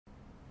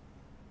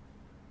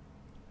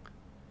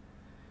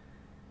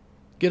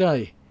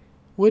G'day,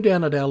 we're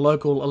down at our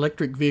local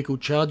electric vehicle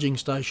charging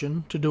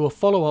station to do a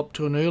follow-up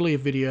to an earlier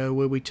video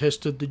where we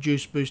tested the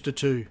Juice Booster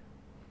 2.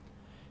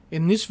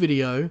 In this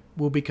video,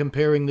 we'll be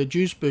comparing the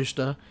Juice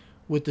Booster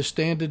with the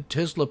standard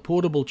Tesla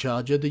portable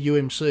charger, the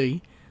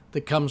UMC,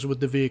 that comes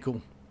with the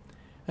vehicle,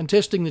 and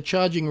testing the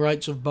charging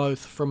rates of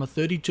both from a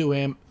 32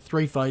 amp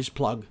 3-phase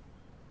plug.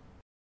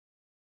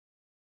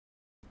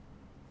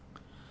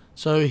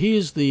 So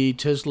here's the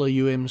Tesla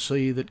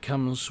UMC that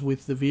comes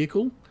with the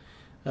vehicle.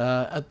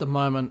 At the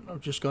moment I've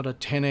just got a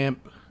 10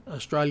 amp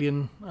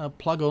Australian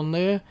plug on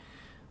there,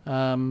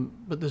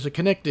 but there's a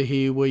connector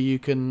here where you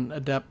can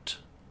adapt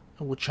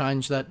or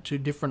change that to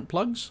different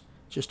plugs.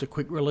 Just a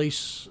quick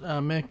release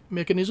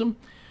mechanism.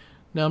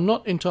 Now I'm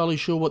not entirely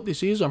sure what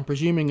this is. I'm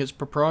presuming it's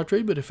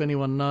proprietary, but if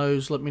anyone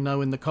knows, let me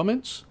know in the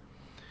comments.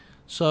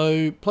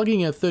 So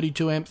plugging a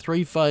 32 amp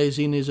 3-phase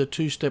in is a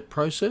two-step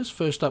process.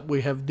 First up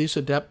we have this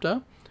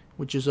adapter,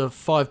 which is a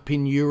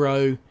 5-pin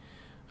Euro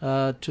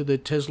to the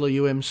Tesla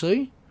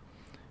UMC,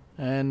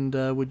 and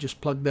we just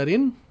plug that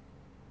in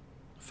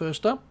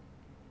first up.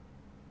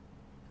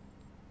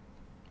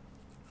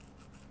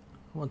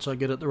 Once I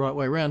get it the right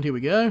way around, here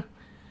we go.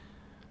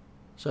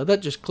 So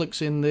that just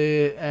clicks in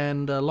there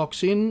and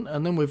locks in,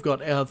 and then we've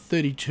got our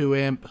 32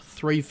 amp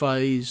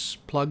 3-phase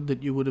plug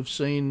that you would have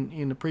seen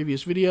in the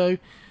previous video,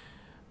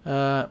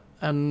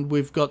 and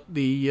we've got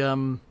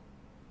the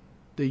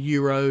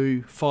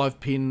Euro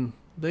 5-pin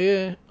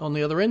there on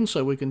the other end,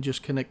 so we can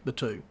just connect the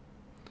two.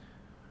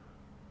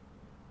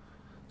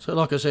 So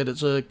like I said,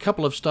 it's a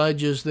couple of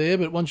stages there,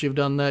 but once you've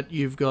done that,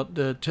 you've got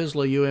the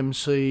Tesla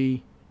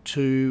UMC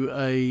to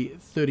a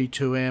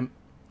 32 amp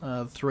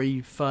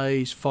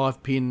 3-phase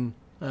 5-pin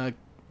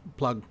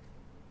plug.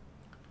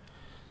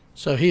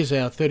 So here's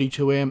our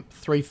 32 amp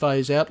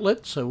 3-phase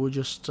outlet, so we'll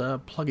just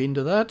plug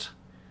into that,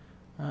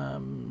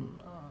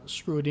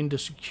 screw it into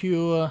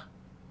secure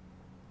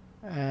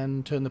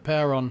and turn the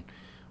power on.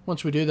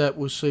 Once we do that,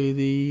 we'll see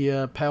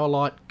the power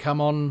light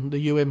come on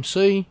the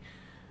UMC,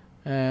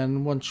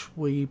 and once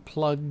we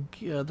plug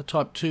the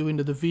Type 2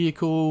 into the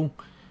vehicle,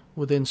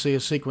 we'll then see a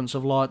sequence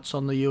of lights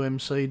on the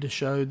UMC to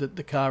show that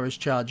the car is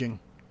charging.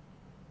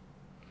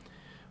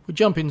 If we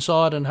jump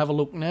inside and have a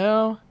look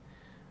now,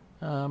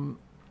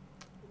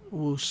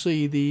 we'll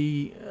see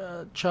the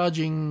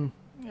charging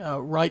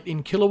rate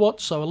in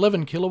kilowatts, so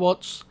 11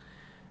 kilowatts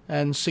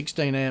and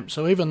 16 amps.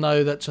 So even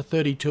though that's a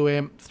 32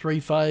 amp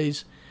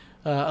 3-phase,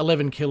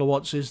 11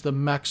 kilowatts is the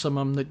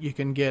maximum that you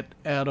can get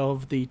out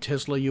of the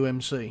Tesla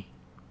UMC.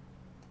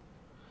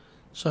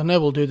 So now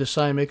we'll do the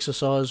same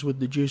exercise with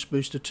the Juice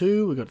Booster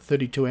 2. We've got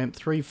 32 amp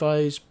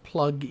 3-phase,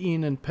 plug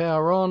in and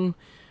power on.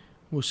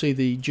 We'll see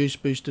the Juice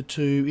Booster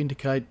 2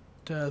 indicate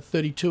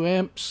 32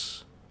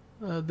 amps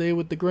there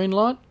with the green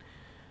light.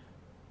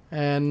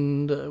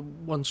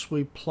 And once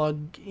we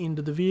plug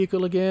into the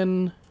vehicle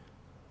again,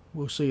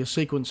 we'll see a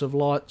sequence of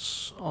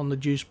lights on the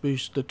Juice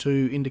Booster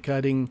 2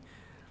 indicating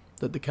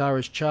that the car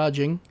is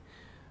charging.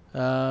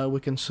 We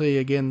can see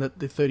again that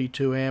the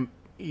 32 amp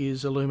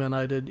is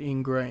illuminated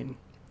in green.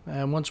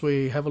 And once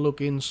we have a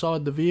look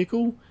inside the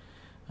vehicle,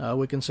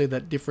 we can see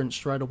that difference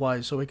straight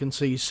away. So we can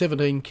see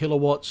 17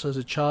 kilowatts as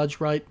a charge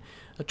rate,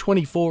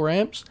 24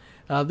 amps.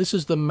 This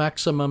is the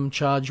maximum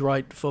charge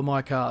rate for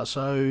my car.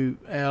 So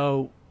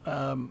our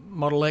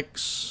Model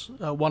X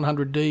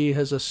 100D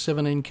has a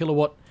 17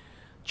 kilowatt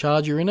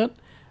charger in it,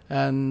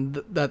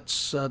 and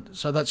that's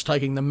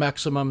taking the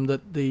maximum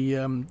that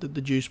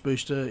the Juice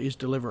Booster is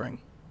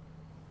delivering.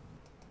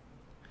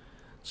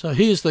 So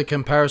here's the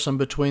comparison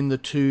between the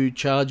two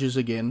chargers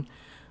again,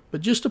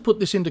 but just to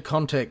put this into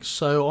context,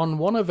 so on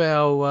one of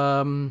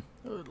our,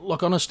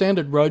 like on a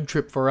standard road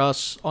trip for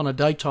us, on a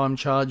daytime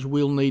charge,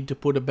 we'll need to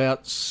put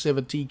about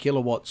 70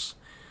 kilowatts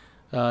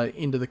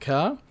into the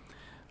car.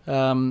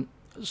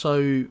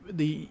 So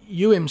the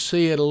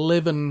UMC at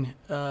 11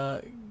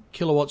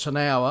 kilowatts an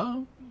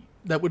hour,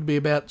 that would be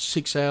about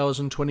 6 hours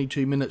and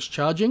 22 minutes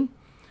charging.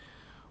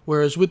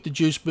 Whereas with the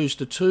Juice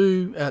Booster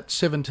 2 at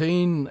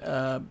 17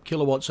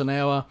 kilowatts an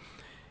hour,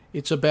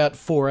 it's about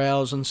 4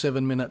 hours and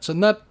 7 minutes.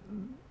 And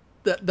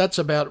that's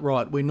about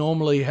right. We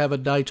normally have a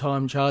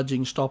daytime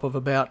charging stop of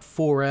about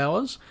 4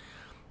 hours.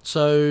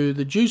 So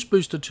the Juice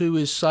Booster 2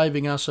 is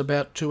saving us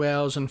about 2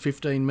 hours and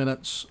 15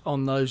 minutes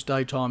on those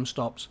daytime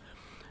stops.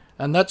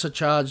 And that's a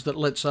charge that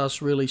lets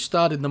us really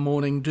start in the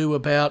morning, do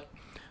about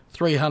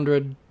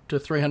 300 to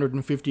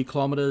 350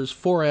 kilometers,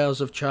 4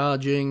 hours of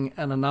charging,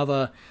 and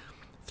another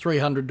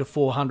 300 to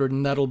 400,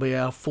 and that'll be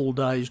our full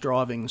day's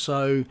driving.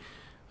 So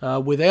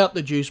without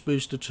the Juice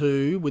Booster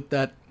 2, with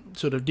that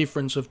sort of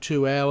difference of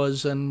 2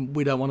 hours, and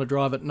we don't want to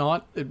drive at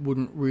night, it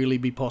wouldn't really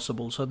be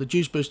possible. So the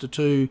Juice Booster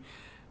 2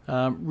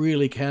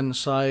 really can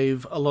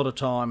save a lot of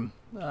time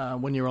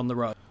when you're on the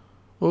road.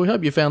 Well, we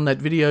hope you found that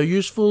video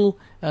useful,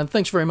 and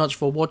thanks very much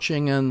for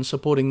watching and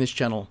supporting this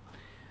channel.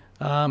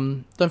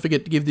 Don't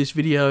forget to give this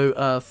video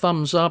a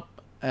thumbs up,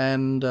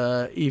 and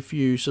if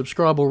you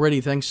subscribe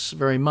already, thanks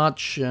very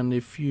much, and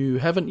if you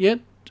haven't yet,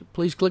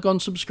 please click on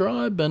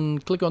subscribe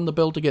and click on the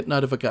bell to get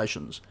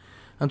notifications.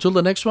 Until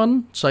the next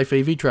one, safe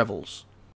EV travels.